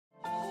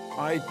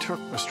I took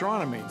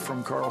astronomy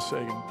from Carl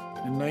Sagan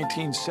in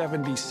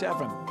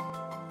 1977.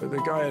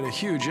 The guy had a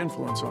huge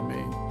influence on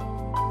me.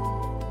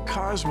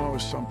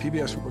 Cosmos on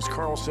PBS was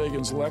Carl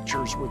Sagan's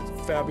lectures with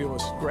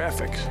fabulous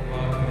graphics.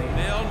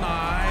 Bill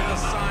Nye, the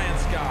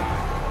Science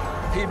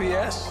Guy.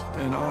 PBS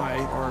and I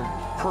are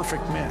a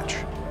perfect match.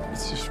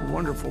 It's just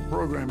wonderful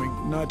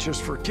programming, not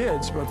just for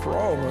kids, but for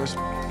all of us.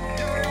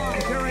 Carry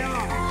on, carry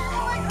on.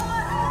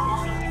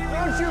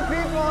 Don't you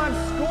people have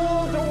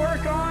school to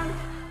work on?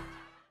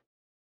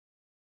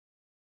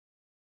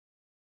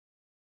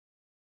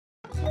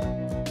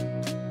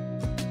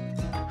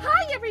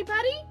 Hi,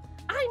 everybody.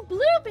 I'm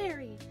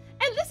Blueberry,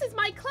 and this is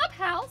my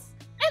Clubhouse,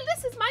 and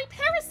this is my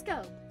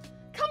Periscope.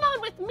 Come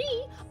on with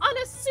me on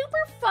a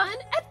super fun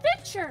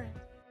adventure.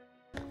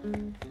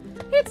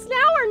 It's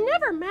now or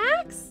never,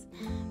 Max.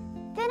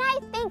 Then I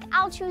think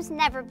I'll choose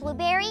never,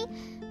 Blueberry.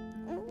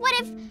 What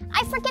if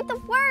I forget the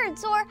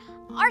words, or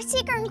our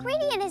secret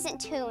ingredient isn't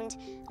tuned,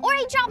 or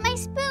I drop my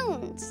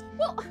spoons?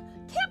 Well,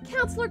 Camp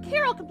Counselor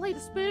Carol can play the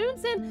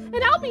spoons, and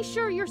I'll be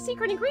sure your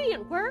secret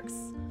ingredient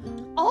works.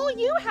 All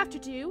you have to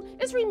do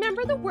is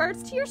remember the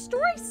words to your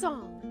story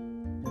song.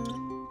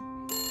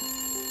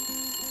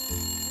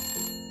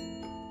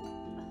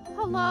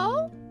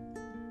 Hello?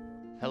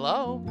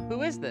 Hello?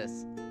 Who is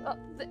this?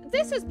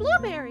 This is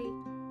Blueberry.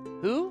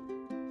 Who?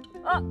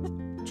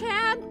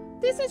 Chad,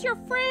 this is your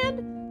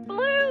friend,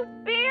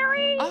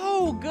 Blueberry.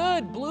 Oh,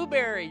 good,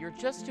 Blueberry. You're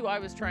just who I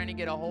was trying to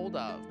get a hold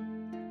of.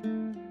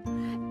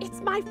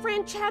 It's my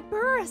friend Chad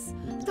Burris,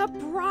 the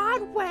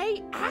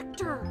Broadway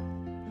actor.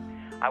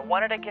 I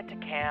wanted to get to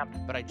camp,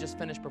 but I just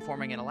finished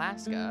performing in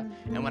Alaska,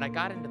 and when I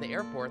got into the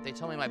airport, they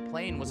told me my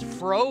plane was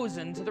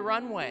frozen to the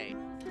runway.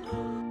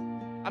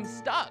 I'm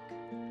stuck.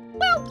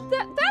 Well,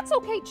 that's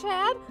okay,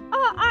 Chad.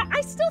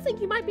 I still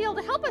think you might be able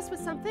to help us with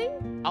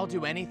something. I'll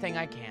do anything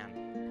I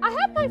can. I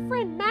have my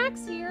friend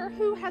Max here,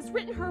 who has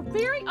written her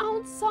very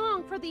own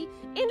song for the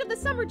end of the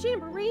summer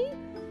jamboree.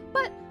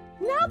 But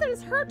now that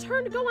it's her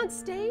turn to go on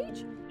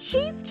stage,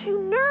 she's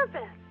too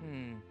nervous.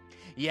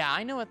 Yeah,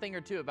 I know a thing or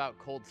two about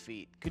cold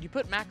feet. Could you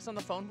put Max on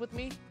the phone with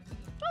me?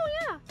 Oh,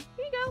 yeah.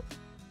 Here you go.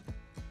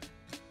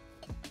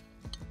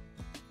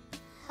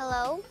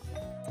 Hello?